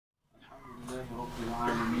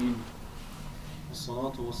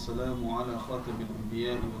الصلاة والسلام على خاتم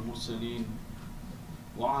الأنبياء والمرسلين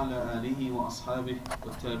وعلى آله وأصحابه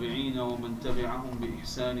والتابعين ومن تبعهم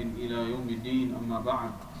بإحسان إلى يوم الدين أما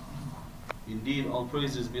بعد. Indeed, all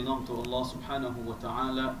praises belong to Allah subhanahu wa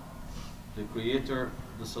ta'ala, the creator,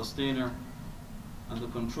 the sustainer, and the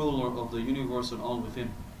controller of the universe and all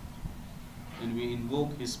within. And we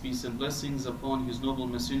invoke His peace and blessings upon His noble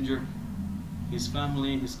messenger, His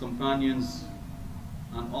family, His companions,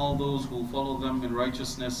 and all those who follow them in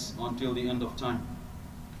righteousness until the end of time.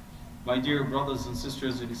 My dear brothers and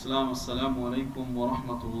sisters in Islam, Assalamu alaikum wa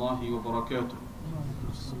rahmatullahi wa barakatuh.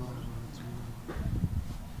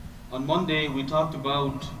 On Monday we talked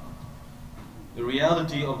about the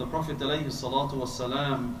reality of the Prophet alayhi salatu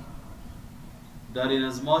wassalam, that in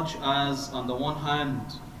as much as on the one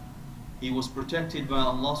hand he was protected by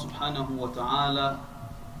Allah subhanahu wa ta'ala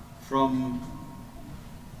from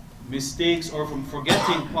mistakes or from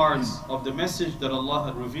forgetting parts of the message that Allah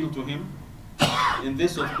had revealed to him. And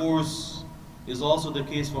this of course is also the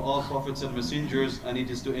case for all prophets and messengers, and it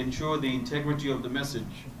is to ensure the integrity of the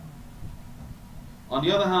message. On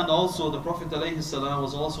the other hand also, the Prophet ﷺ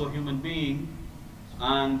was also a human being,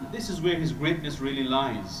 and this is where his greatness really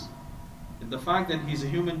lies, in the fact that he's a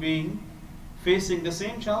human being facing the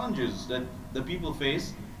same challenges that the people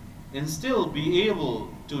face, and still be able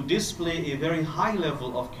to display a very high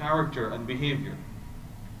level of character and behavior.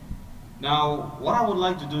 Now, what I would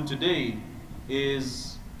like to do today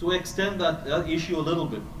is to extend that issue a little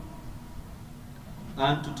bit,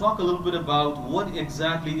 and to talk a little bit about what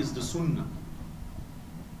exactly is the Sunnah.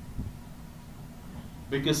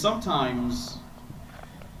 Because sometimes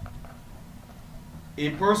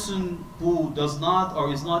a person who does not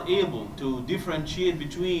or is not able to differentiate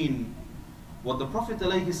between what the Prophet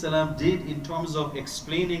ﷺ did in terms of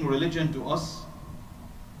explaining religion to us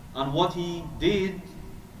and what he did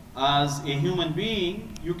as a human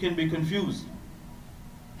being, you can be confused.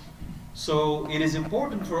 So it is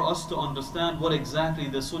important for us to understand what exactly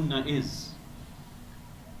the Sunnah is.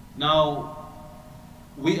 Now,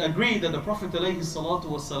 we agree that the Prophet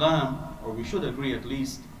ﷺ, or we should agree at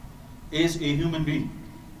least, is a human being.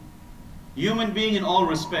 Human being in all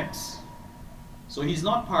respects. So he's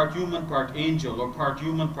not part human, part angel, or part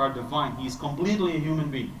human, part divine. He's completely a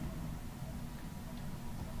human being.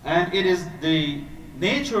 And it is the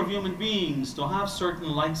nature of human beings to have certain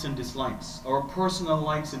likes and dislikes, or personal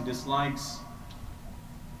likes and dislikes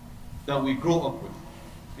that we grow up with.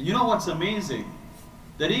 And you know what's amazing?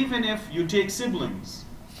 That even if you take siblings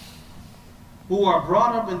who are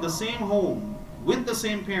brought up in the same home with the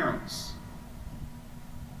same parents,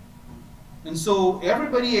 and so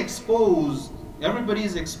everybody is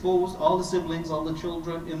exposed, all the siblings, all the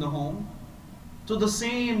children in the home, to the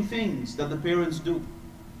same things that the parents do.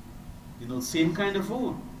 You know, same kind of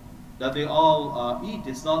food that they all eat.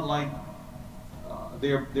 It's not like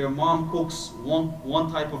their mom cooks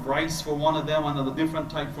one type of rice for one of them and a different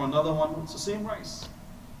type for another one. It's the same rice.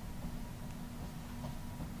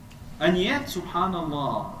 And yet,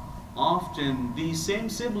 subhanallah, often these same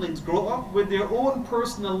siblings grow up with their own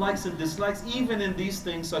personal likes and dislikes, even in these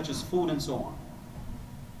things such as food and so on.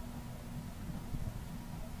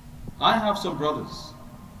 I have some brothers.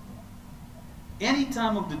 Any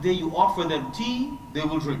time of the day you offer them tea, they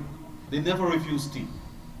will drink. They never refuse tea.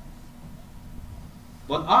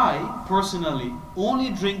 But I, personally, only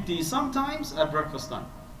drink tea sometimes at breakfast time.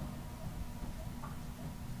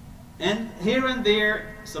 And here and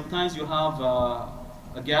there, sometimes you have a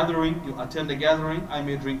gathering, you attend a gathering, I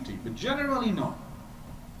may drink tea. But generally, no.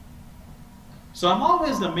 So I'm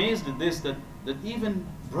always amazed at this, that even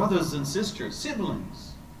brothers and sisters, siblings,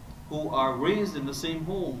 who are raised in the same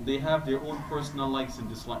home, they have their own personal likes and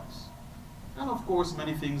dislikes. And of course,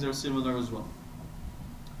 many things are similar as well.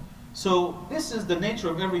 So this is the nature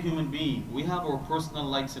of every human being. We have our personal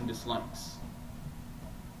likes and dislikes.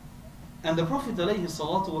 And the Prophet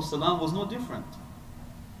ﷺ was no different.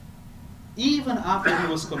 Even after he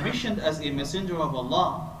was commissioned as a messenger of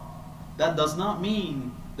Allah, that does not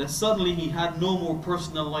mean that suddenly he had no more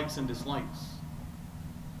personal likes and dislikes.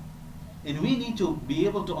 And we need to be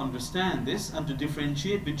able to understand this and to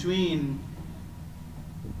differentiate between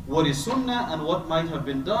what is Sunnah and what might have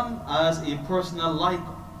been done as a personal like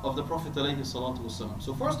of the Prophet ﷺ.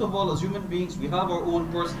 So first of all, as human beings, we have our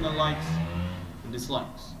own personal likes and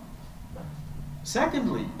dislikes.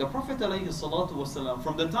 Secondly, the Prophet ﷺ,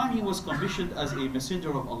 from the time he was commissioned as a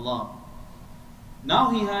messenger of Allah,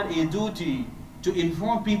 now he had a duty to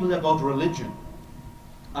inform people about religion,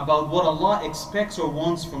 about what Allah expects or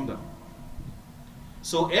wants from them.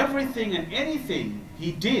 So everything and anything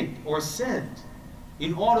he did or said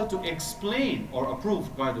in order to explain, or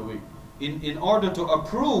approved by the way, in order to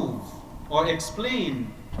approve or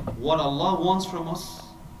explain what Allah wants from us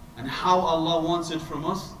and how Allah wants it from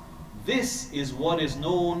us, this is what is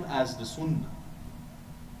known as the Sunnah.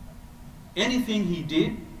 Anything he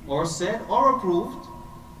did or said or approved,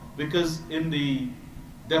 because in the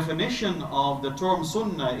definition of the term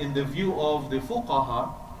Sunnah in the view of the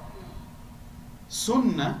Fuqaha,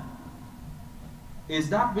 Sunnah is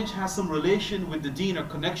that which has some relation with the deen or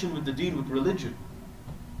connection with the deen, with religion.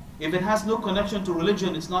 If it has no connection to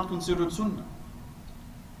religion, it's not considered Sunnah.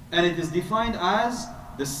 And it is defined as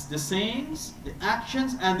the sayings, the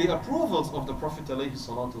actions, and the approvals of the Prophet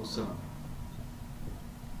ﷺ.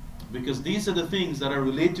 Because these are the things that are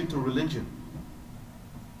related to religion.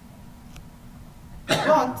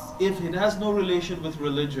 But if it has no relation with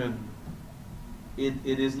religion, it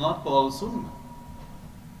is not called Sunnah.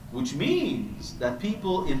 Which means that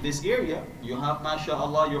people in this area, you have,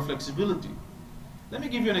 mashallah, your flexibility. Let me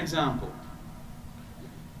give you an example.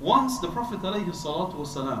 Once the Prophet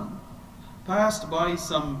ﷺ passed by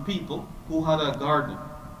some people who had a garden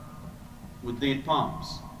with date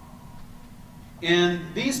palms. And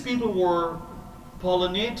these people were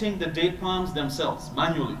pollinating the date palms themselves,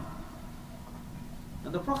 manually.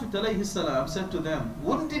 And the Prophet ﷺ said to them,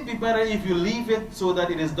 wouldn't it be better if you leave it so that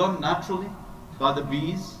it is done naturally by the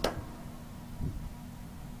bees?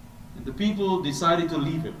 And the people decided to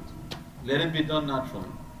leave it. Let it be done naturally.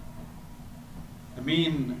 I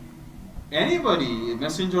mean, anybody, a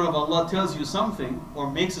messenger of Allah, tells you something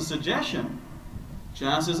or makes a suggestion,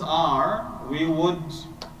 chances are we would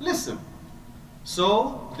listen.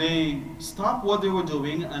 So they stopped what they were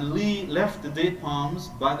doing and left the date palms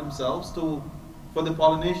by themselves for the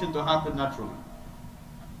pollination to happen naturally.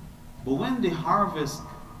 But when the harvest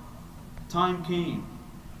time came,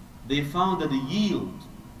 they found that the yield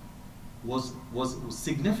was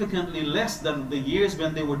significantly less than the years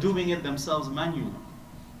when they were doing it themselves manually.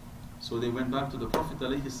 So they went back to the Prophet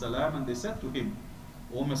ﷺ and they said to him,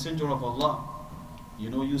 O Messenger of Allah, you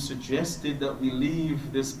know, you suggested that we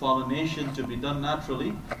leave this pollination to be done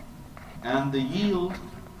naturally, and the yield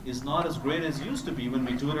is not as great as it used to be when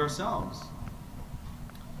we do it ourselves.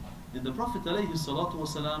 And the Prophet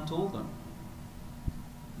ﷺ told them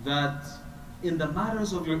that in the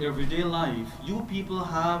matters of your everyday life, you people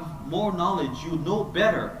have more knowledge, you know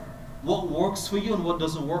better what works for you and what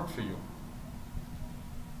doesn't work for you.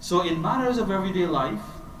 So in matters of everyday life,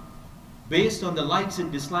 based on the likes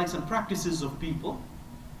and dislikes and practices of people,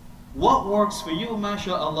 what works for you,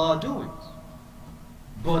 mashaAllah, do it.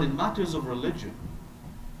 But in matters of religion,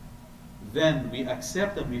 then we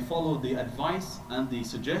accept and we follow the advice and the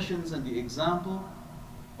suggestions and the example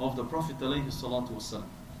of the Prophet ﷺ.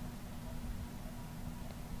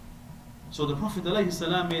 So the Prophet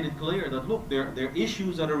ﷺ made it clear that look, there are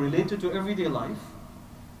issues that are related to everyday life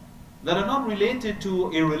that are not related to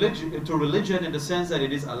religion in the sense that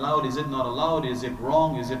it is allowed, is it not allowed, is it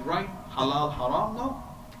wrong, is it right, halal, haram. No.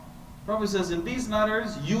 The Prophet says in these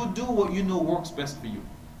matters you do what you know works best for you.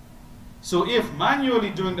 So if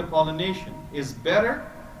manually doing the pollination is better,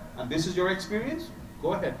 and this is your experience,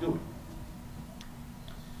 go ahead, do it.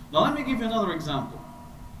 Now let me give you another example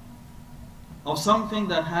of something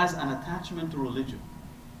that has an attachment to religion.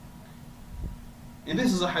 And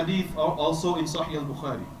this is a hadith also in Sahih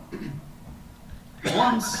al-Bukhari.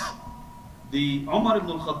 Once the Umar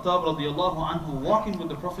ibn al-Khattab radiallahu anhu, walking with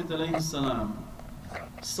the Prophet ﷺ,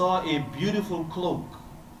 saw a beautiful cloak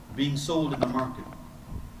being sold in the market.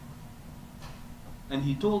 And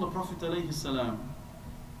he told the Prophet ﷺ,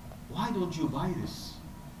 why don't you buy this?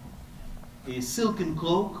 A silken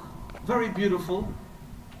cloak, very beautiful,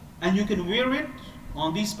 and you can wear it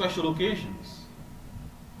on these special occasions.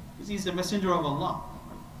 Because he's the messenger of Allah.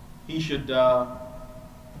 He should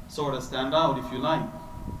sort of stand out, if you like,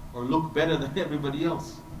 or look better than everybody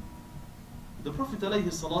else. The Prophet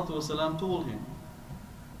ﷺ told him,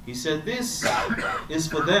 he said, this is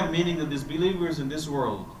for them, meaning the disbelievers in this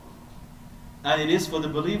world, and it is for the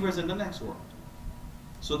believers in the next world.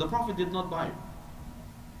 So the Prophet did not buy it.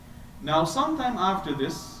 Now sometime after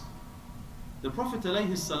this, the Prophet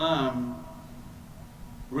ﷺ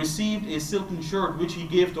received a silken shirt which he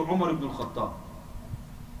gave to Umar ibn al-Khattab.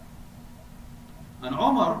 And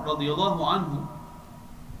Umar radiallahu anhu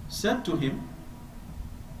said to him,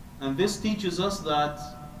 and this teaches us that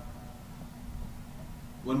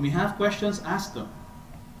when we have questions, ask them.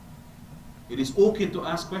 It is okay to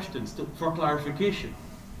ask questions for clarification,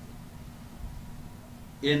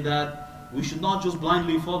 in that we should not just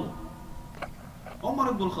blindly follow.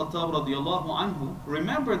 Umar ibn al-Khattab radiallahu anhu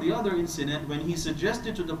remembered the other incident when he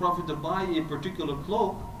suggested to the Prophet to buy a particular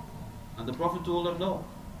cloak, and the Prophet told him no.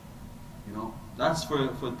 You know, that's for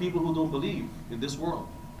people who don't believe in this world.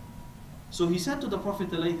 So he said to the Prophet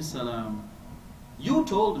ﷺ, you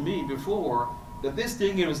told me before that this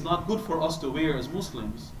thing here is not good for us to wear as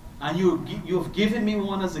Muslims, and you've given me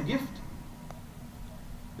one as a gift.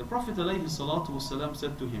 The Prophet ﷺ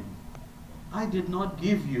said to him, I did not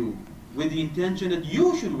give you with the intention that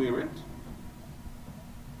you should wear it.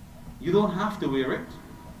 You don't have to wear it.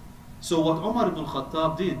 So what Umar ibn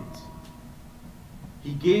Khattab did,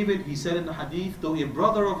 he gave it, he said in the hadith, to a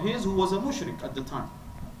brother of his who was a mushrik at the time.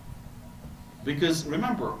 Because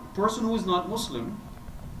remember, a person who is not Muslim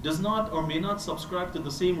does not or may not subscribe to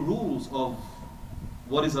the same rules of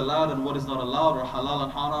what is allowed and what is not allowed, or halal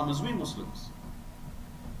and haram, as we Muslims.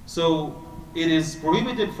 So it is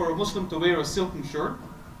prohibited for a Muslim to wear a silken shirt,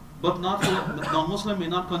 but not for a non-Muslim may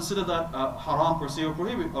not consider that haram per se or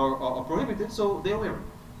prohibited, so they wear it.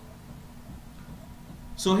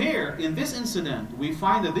 So here, in this incident, we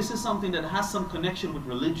find that this is something that has some connection with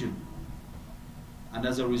religion. And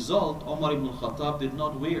as a result, Umar ibn Khattab did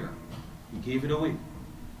not wear. He gave it away.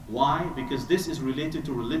 Why? Because this is related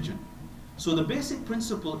to religion. So the basic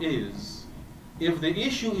principle is, if the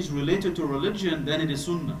issue is related to religion, then it is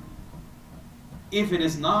Sunnah. If it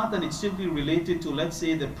is not, then it's simply related to, let's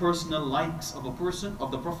say, the personal likes of a person,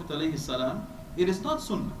 of the Prophet ﷺ, it is not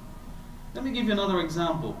Sunnah. Let me give you another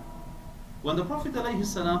example. When the Prophet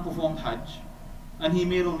ﷺ performed Hajj, and he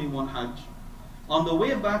made only one Hajj, on the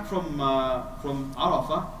way back from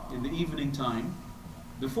Arafah in the evening time,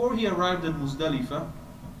 before he arrived at Muzdalifah,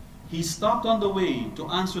 he stopped on the way to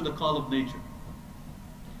answer the call of nature.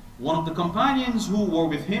 One of the companions who were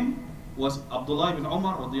with him was Abdullah ibn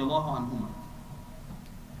Umar radiyallahu anhuma.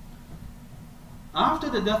 After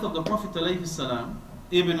the death of the Prophet ﷺ,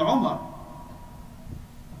 Ibn Umar,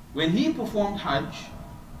 when he performed Hajj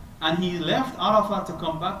and he left Arafah to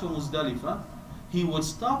come back to Muzdalifah, he would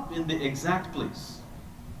stop in the exact place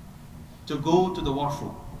to go to the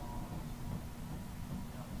washroom.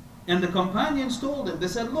 And the companions told him, they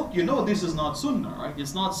said, look, you know this is not Sunnah, right?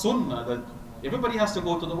 It's not Sunnah that everybody has to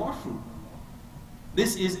go to the washroom.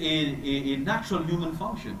 This is a natural human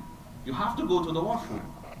function. You have to go to the washroom.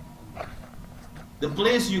 The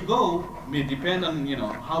place you go may depend on, you know,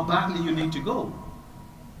 how badly you need to go,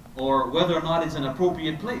 or whether or not it's an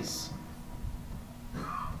appropriate place.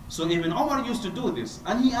 So Ibn Umar used to do this,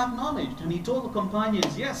 and he acknowledged, and he told the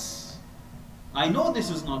companions, yes, I know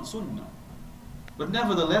this is not Sunnah. But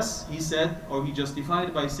nevertheless, he said, or he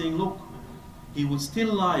justified by saying, look, he would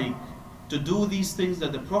still like to do these things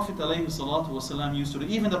that the Prophet ﷺ used to do,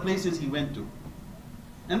 even the places he went to.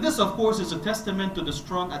 And this, of course, is a testament to the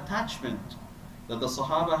strong attachment that the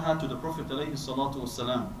Sahaba had to the Prophet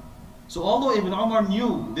ﷺ. So although Ibn Umar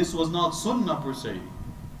knew this was not Sunnah per se,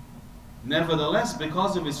 nevertheless,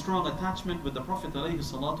 because of his strong attachment with the Prophet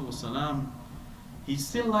ﷺ, he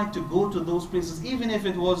still liked to go to those places, even if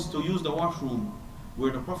it was to use the washroom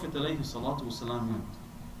where the Prophet ﷺ went.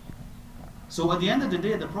 So at the end of the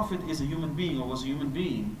day, the Prophet is a human being, or was a human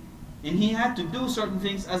being, and he had to do certain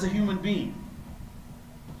things as a human being.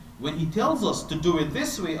 When he tells us to do it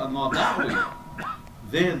this way and not that way,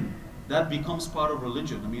 then that becomes part of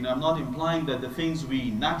religion. I mean, I'm not implying that the things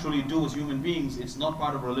we naturally do as human beings, it's not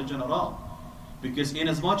part of religion at all. Because in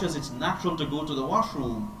as much as it's natural to go to the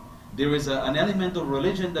washroom, there is an element of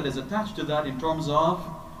religion that is attached to that in terms of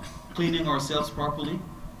cleaning ourselves properly,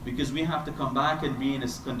 because we have to come back and be in a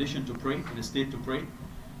condition to pray, in a state to pray.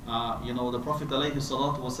 You know, the Prophet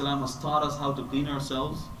ﷺ has taught us how to clean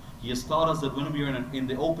ourselves. He has taught us that when we are in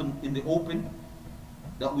the open,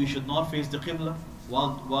 that we should not face the Qibla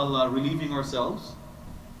while relieving ourselves.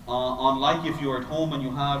 Unlike if you're at home and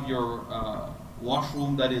you have your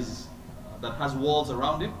washroom that has walls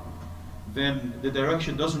around it, then the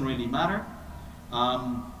direction doesn't really matter.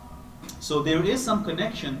 So there is some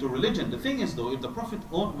connection to religion. The thing is though, when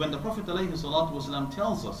the Prophet ﷺ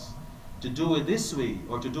tells us to do it this way,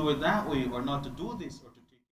 or to do it that way, or not to do this, or to